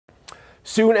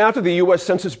Soon after the U.S.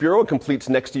 Census Bureau completes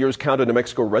next year's count of New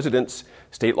Mexico residents,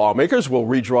 state lawmakers will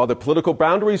redraw the political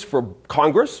boundaries for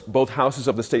Congress, both houses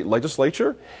of the state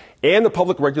legislature, and the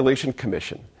Public Regulation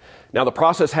Commission. Now, the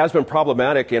process has been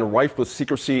problematic and rife with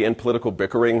secrecy and political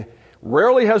bickering.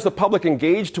 Rarely has the public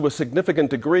engaged to a significant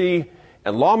degree,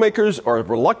 and lawmakers are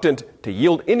reluctant to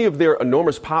yield any of their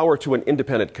enormous power to an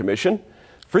independent commission.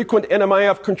 Frequent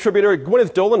NMiF contributor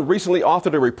Gwyneth Doland recently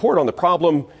authored a report on the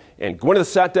problem, and Gwyneth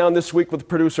sat down this week with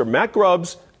producer Matt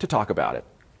Grubbs to talk about it.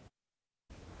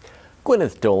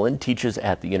 Gwyneth Doland teaches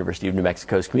at the University of New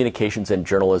Mexico's Communications and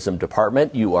Journalism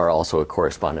Department. You are also a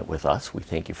correspondent with us. We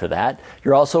thank you for that.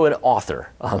 You're also an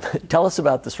author. Tell us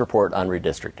about this report on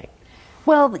redistricting.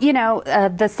 Well, you know,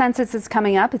 the census is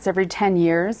coming up. It's every 10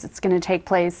 years. It's going to take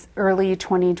place early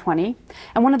 2020.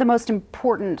 And one of the most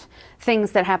important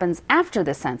things that happens after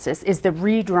the census is the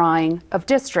redrawing of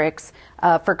districts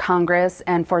for Congress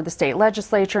and for the state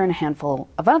legislature and a handful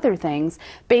of other things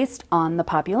based on the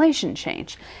population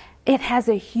change. It has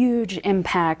a huge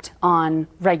impact on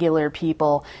regular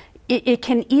people. It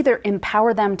can either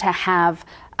empower them to have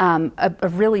a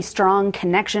really strong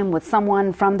connection with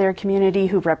someone from their community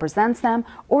who represents them,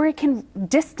 or it can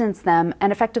distance them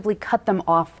and effectively cut them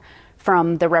off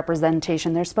from the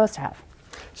representation they're supposed to have.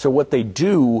 So what they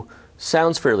do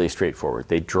sounds fairly straightforward.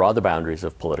 They draw the boundaries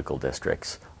of political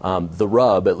districts. The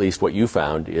rub, at least what you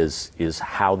found, is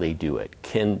how they do it.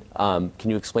 Can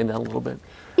you explain that a little bit?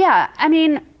 Yeah, I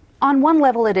mean, on one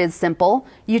level it is simple.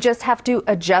 You just have to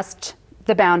adjust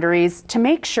the boundaries to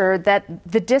make sure that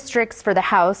the districts for the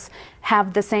House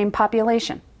have the same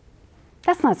population.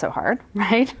 That's not so hard,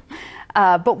 right?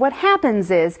 But what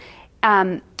happens is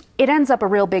it ends up a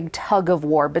real big tug of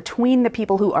war between the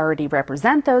people who already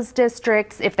represent those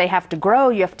districts. If they have to grow,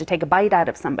 you have to take a bite out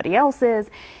of somebody else's.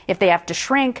 If they have to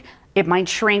shrink, it might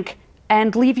shrink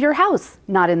and leave your house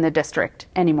not in the district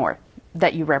anymore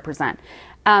that you represent.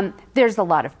 There's a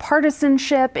lot of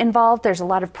partisanship involved. There's a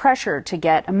lot of pressure to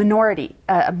get a majority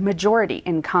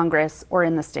in Congress or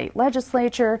in the state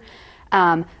legislature.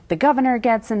 The governor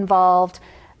gets involved.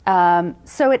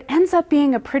 So it ends up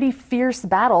being a pretty fierce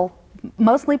battle,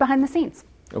 mostly behind the scenes.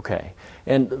 Okay.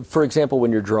 And for example,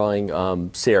 when you're drawing,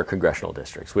 say, our congressional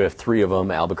districts, we have 3 of them,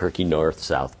 Albuquerque, north,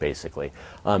 south, basically.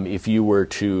 If you were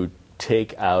to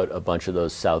take out a bunch of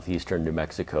those southeastern New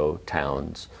Mexico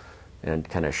towns and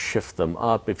kind of shift them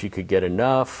up, if you could get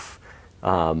enough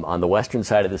on the western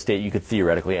side of the state, you could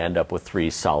theoretically end up with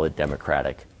 3 solid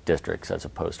Democratic districts as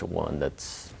opposed to one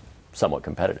that's somewhat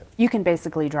competitive. You can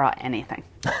basically draw anything.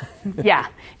 Yeah,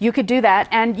 you could do that.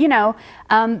 And, you know,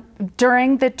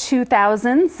 during the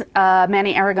 2000s,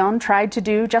 Manny Aragon tried to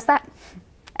do just that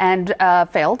and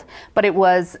failed, but it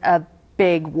was a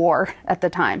big war at the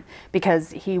time because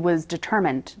he was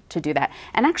determined to do that.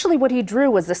 And actually what he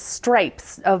drew was the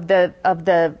stripes of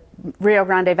the Rio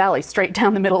Grande Valley straight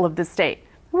down the middle of the state.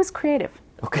 It was creative.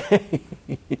 Okay,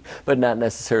 but not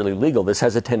necessarily legal. This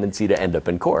has a tendency to end up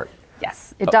in court.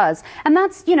 Yes, it does. And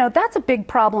that's, you know, that's a big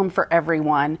problem for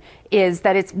everyone, is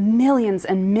that it's millions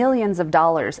and millions of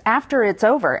dollars after it's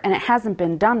over and it hasn't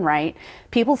been done right.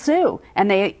 People sue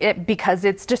and because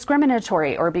it's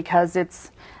discriminatory or because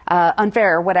it's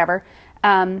unfair or whatever.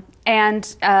 It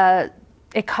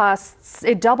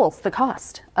doubles the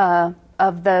cost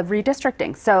of the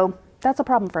redistricting. So that's a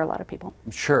problem for a lot of people.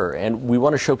 Sure, and we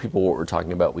want to show people what we're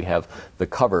talking about. We have the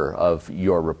cover of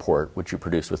your report, which you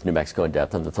produced with New Mexico in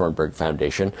Depth and the Thornburg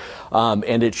Foundation,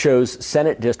 and it shows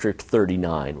Senate District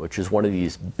 39, which is one of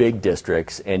these big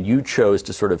districts, and you chose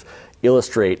to sort of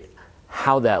illustrate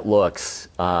how that looks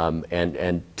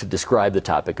and to describe the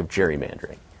topic of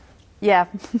gerrymandering. Yeah.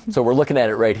 So we're looking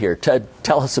at it right here.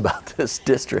 Tell us about this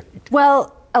district.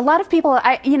 Well, a lot of people,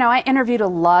 I interviewed a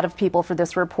lot of people for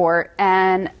this report,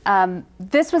 and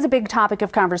this was a big topic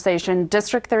of conversation.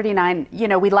 District 39, you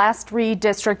know, we last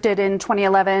redistricted in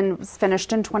 2011, was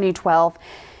finished in 2012.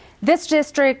 This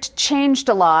district changed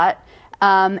a lot,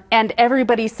 and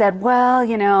everybody said, well,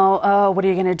 you know, oh, what are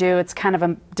you going to do? It's kind of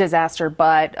a disaster,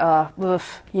 but,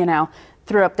 oof, you know,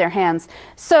 threw up their hands.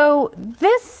 So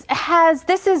this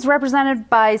is represented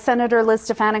by Senator Liz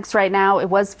Stefanik's right now. It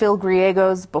was Phil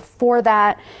Griego's before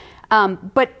that.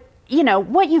 But you know,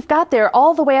 what you've got there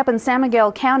all the way up in San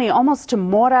Miguel County, almost to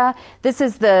Mora. This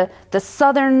is the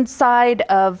southern side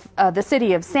of the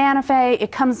city of Santa Fe.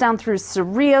 It comes down through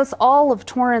Cerrillos, all of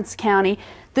Torrance County,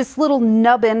 this little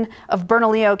nubbin of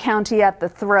Bernalillo County at the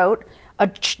throat, a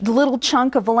little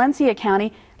chunk of Valencia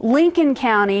County. Lincoln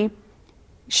County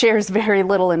shares very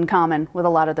little in common with a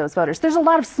lot of those voters. There's a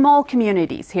lot of small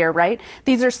communities here, right?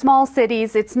 These are small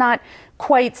cities. It's not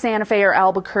quite Santa Fe or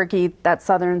Albuquerque, that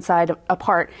southern side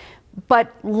apart.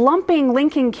 But lumping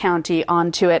Lincoln County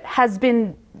onto it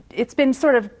it's been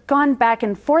sort of gone back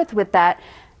and forth with that,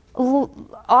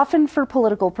 often for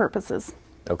political purposes.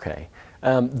 Okay.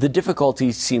 The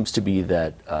difficulty seems to be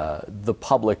that the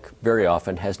public very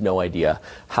often has no idea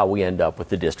how we end up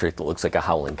with a district that looks like a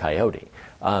howling coyote.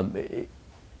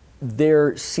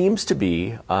 There seems to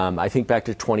be, I think back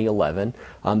to 2011,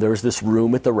 there was this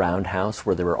room at the Roundhouse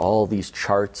where there were all these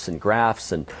charts and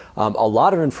graphs and a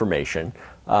lot of information.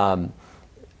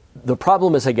 The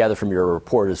problem, as I gather from your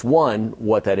report, is one,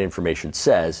 what that information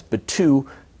says, but two,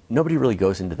 nobody really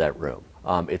goes into that room.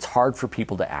 It's hard for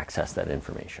people to access that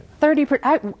information.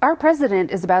 Our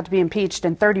president is about to be impeached,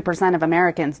 and 30% of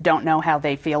Americans don't know how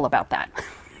they feel about that.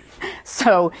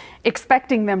 So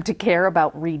expecting them to care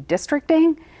about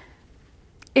redistricting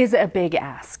is a big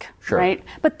ask, sure. Right?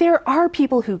 But there are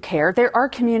people who care. There are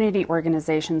community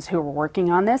organizations who are working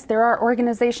on this. There are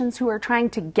organizations who are trying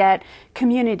to get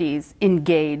communities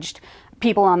engaged,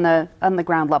 people on the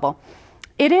ground level.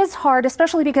 It is hard,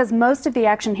 especially because most of the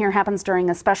action here happens during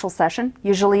a special session,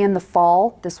 usually in the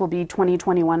fall. This will be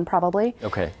 2021 probably.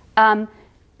 Okay.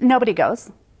 Nobody goes.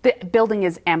 The building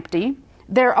is empty.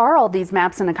 There are all these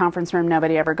maps in a conference room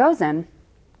nobody ever goes in.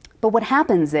 But what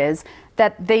happens is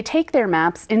that they take their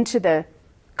maps into the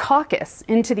caucus,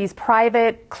 into these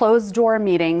private closed-door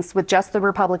meetings with just the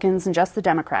Republicans and just the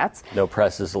Democrats. No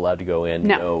press is allowed to go in,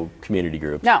 no community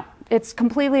groups. No, it's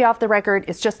completely off the record.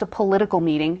 It's just a political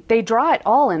meeting. They draw it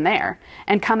all in there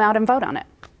and come out and vote on it.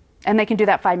 And they can do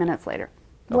that 5 minutes later.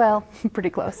 Okay. Well, pretty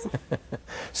close.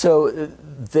 So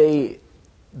they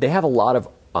have a lot of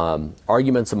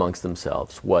arguments amongst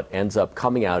themselves. What ends up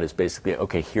coming out is basically,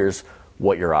 okay, here's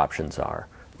what your options are.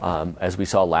 As we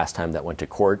saw last time that went to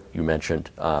court, you mentioned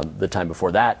the time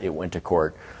before that it went to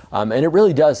court. And it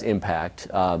really does impact,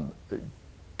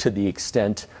 to the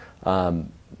extent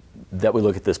that we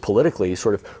look at this politically,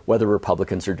 sort of whether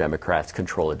Republicans or Democrats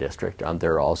control a district.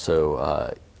 There are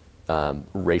also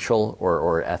racial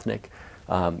or ethnic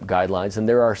guidelines, and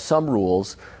there are some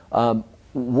rules.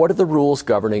 What are the rules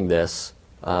governing this?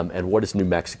 And what does New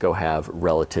Mexico have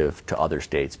relative to other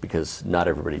states? Because not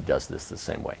everybody does this the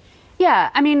same way.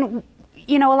 Yeah, I mean,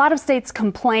 you know, a lot of states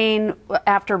complain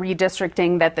after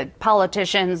redistricting that the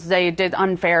politicians, they did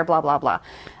unfair, blah, blah, blah.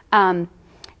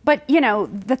 But, you know,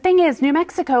 the thing is, New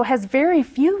Mexico has very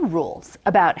few rules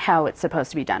about how it's supposed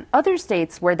to be done. Other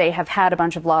states where they have had a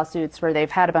bunch of lawsuits, where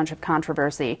they've had a bunch of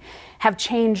controversy, have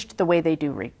changed the way they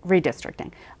do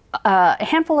redistricting. A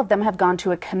handful of them have gone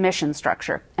to a commission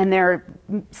structure, and there are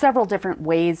several different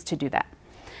ways to do that.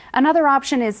 Another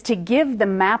option is to give the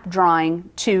map drawing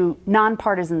to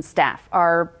nonpartisan staff.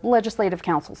 Our legislative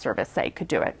council service, say, could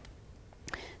do it.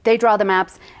 They draw the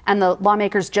maps, and the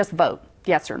lawmakers just vote,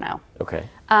 yes or no. Okay.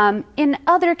 In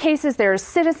other cases, there are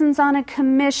citizens on a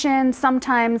commission.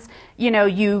 Sometimes, you know,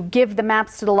 you give the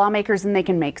maps to the lawmakers, and they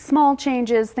can make small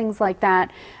changes, things like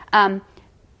that.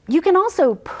 You can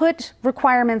also put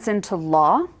requirements into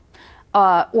law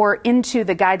or into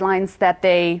the guidelines that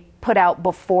they put out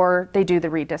before they do the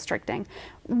redistricting.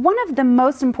 One of the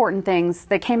most important things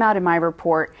that came out in my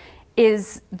report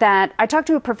is that I talked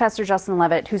to a professor, Justin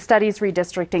Levitt, who studies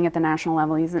redistricting at the national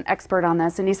level. He's an expert on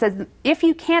this, and he says if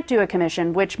you can't do a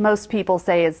commission, which most people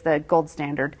say is the gold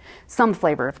standard, some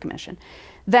flavor of commission,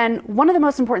 then one of the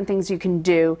most important things you can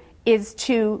do is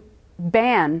to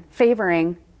ban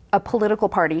favoring a political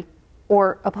party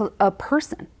or a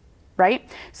person, right?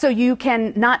 So you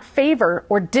can not favor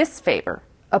or disfavor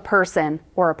a person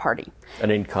or a party. An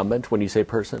incumbent, when you say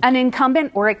person? An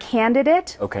incumbent or a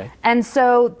candidate. Okay. And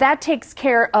so that takes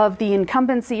care of the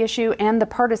incumbency issue and the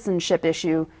partisanship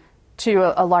issue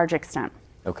to a large extent.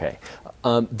 Okay.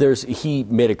 He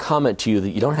made a comment to you that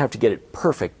you don't have to get it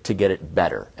perfect to get it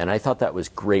better. And I thought that was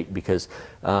great because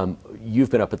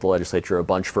you've been up at the legislature a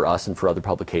bunch for us and for other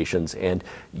publications, and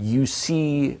you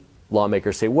see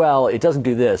lawmakers say, well, it doesn't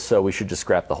do this, so we should just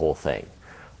scrap the whole thing.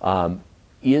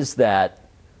 Is that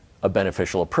a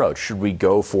beneficial approach? Should we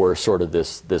go for sort of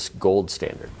this gold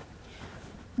standard?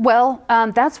 Well,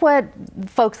 that's what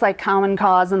folks like Common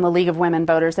Cause and the League of Women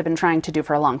Voters have been trying to do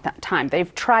for a long time.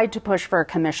 They've tried to push for a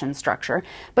commission structure,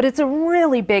 but it's a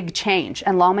really big change,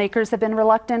 and lawmakers have been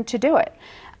reluctant to do it.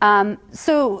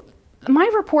 So my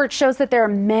report shows that there are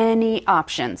many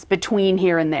options between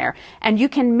here and there, and you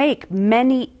can make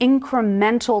many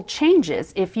incremental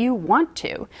changes if you want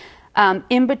to,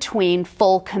 in between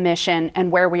full commission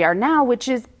and where we are now, which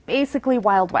is basically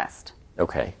Wild West.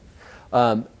 Okay.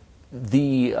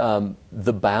 The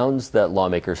bounds that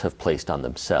lawmakers have placed on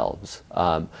themselves.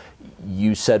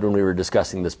 You said when we were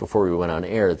discussing this before we went on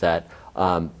air that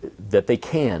that they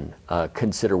can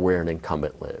consider where an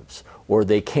incumbent lives, Or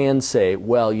they can say,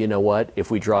 well, you know what, if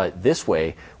we draw it this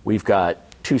way, we've got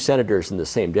 2 senators in the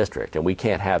same district, and we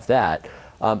can't have that.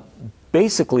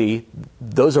 Basically,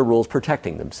 those are rules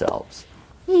protecting themselves.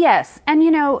 Yes, and you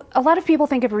know, a lot of people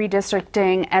think of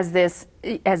redistricting as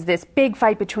this big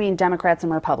fight between Democrats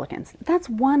and Republicans. That's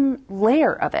one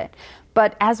layer of it.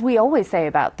 But as we always say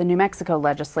about the New Mexico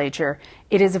legislature,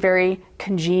 it is a very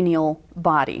congenial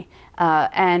body.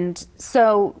 And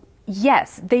so,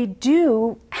 yes, they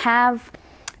do have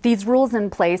these rules in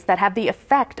place that have the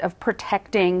effect of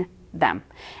protecting them.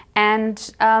 And,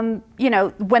 you know,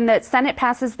 when the Senate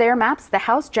passes their maps, the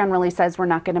House generally says we're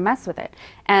not going to mess with it.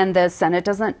 And the Senate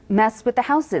doesn't mess with the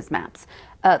House's maps.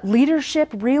 Leadership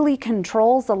really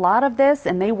controls a lot of this,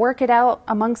 and they work it out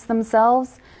amongst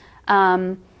themselves.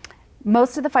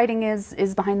 Most of the fighting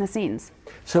is behind the scenes.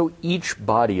 So each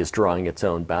body is drawing its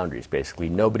own boundaries, basically.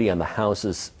 Nobody on the House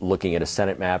is looking at a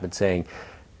Senate map and saying,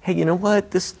 hey, you know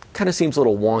what, this kind of seems a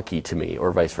little wonky to me,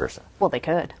 or vice versa. Well, they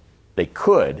could. They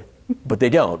could, but they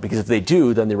don't, because if they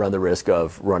do, then they run the risk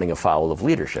of running afoul of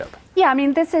leadership. Yeah, I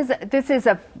mean, this is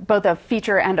both a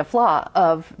feature and a flaw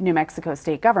of New Mexico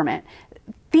state government.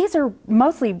 These are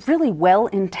mostly really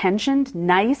well-intentioned,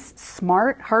 nice,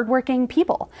 smart, hardworking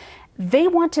people. They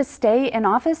want to stay in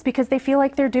office because they feel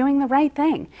like they're doing the right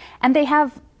thing. And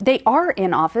they are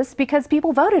in office because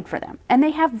people voted for them. And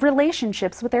they have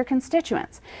relationships with their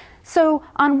constituents. So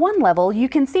on one level, you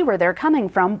can see where they're coming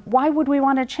from. Why would we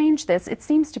want to change this? It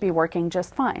seems to be working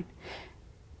just fine.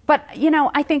 But, you know,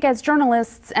 I think as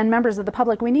journalists and members of the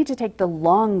public, we need to take the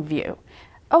long view.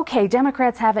 Okay,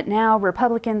 Democrats have it now,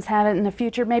 Republicans have it in the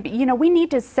future, maybe. You know, we need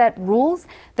to set rules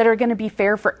that are going to be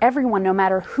fair for everyone, no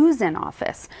matter who's in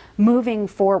office, moving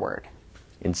forward.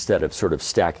 Instead of sort of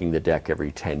stacking the deck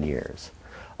every 10 years.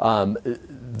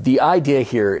 The idea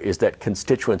here is that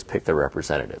constituents pick their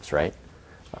representatives, right?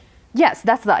 Yes,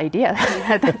 that's the idea.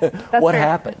 that's what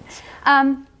happens?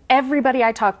 Everybody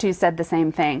I talked to said the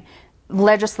same thing.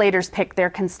 Legislators pick their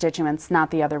constituents,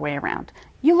 not the other way around.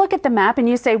 You look at the map and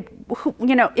you say,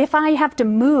 you know, if I have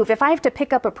to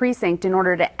pick up a precinct in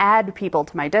order to add people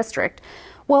to my district,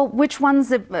 well, which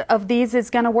ones of these is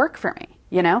going to work for me,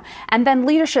 you know? And then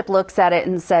leadership looks at it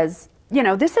and says, you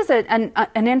know, this is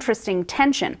an interesting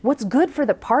tension. What's good for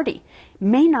the party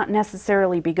may not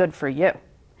necessarily be good for you.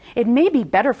 It may be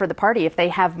better for the party if they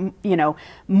have, you know,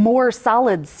 more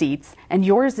solid seats and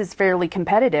yours is fairly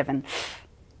competitive, and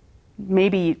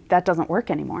maybe that doesn't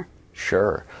work anymore.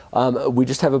 Sure. We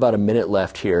just have about a minute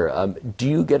left here. Do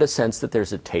you get a sense that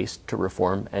there's a taste to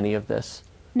reform any of this?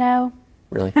 No.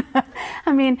 Really?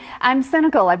 I mean, I'm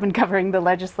cynical. I've been covering the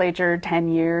legislature 10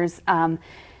 years.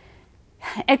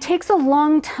 It takes a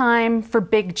long time for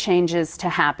big changes to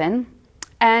happen.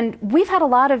 And we've had a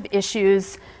lot of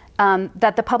issues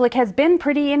that the public has been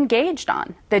pretty engaged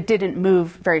on that didn't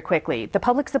move very quickly. The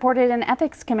public supported an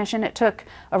ethics commission. It took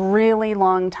a really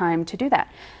long time to do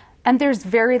that. And there's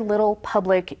very little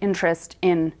public interest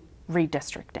in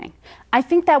redistricting. I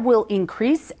think that will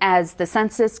increase as the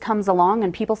census comes along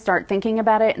and people start thinking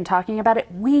about it and talking about it.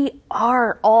 We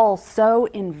are all so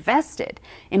invested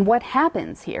in what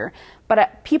happens here,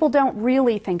 but people don't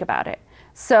really think about it.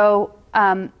 So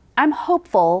I'm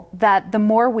hopeful that the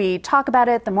more we talk about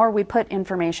it, the more we put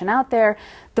information out there,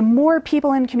 the more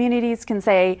people in communities can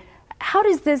say, how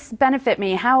does this benefit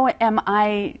me? How am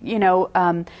I, you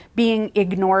know, being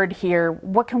ignored here?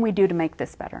 What can we do to make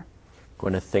this better?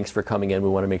 Gwyneth, thanks for coming in. We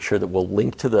want to make sure that we'll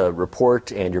link to the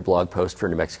report and your blog post for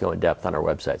New Mexico in Depth on our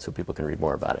website so people can read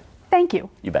more about it. Thank you.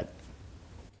 You bet.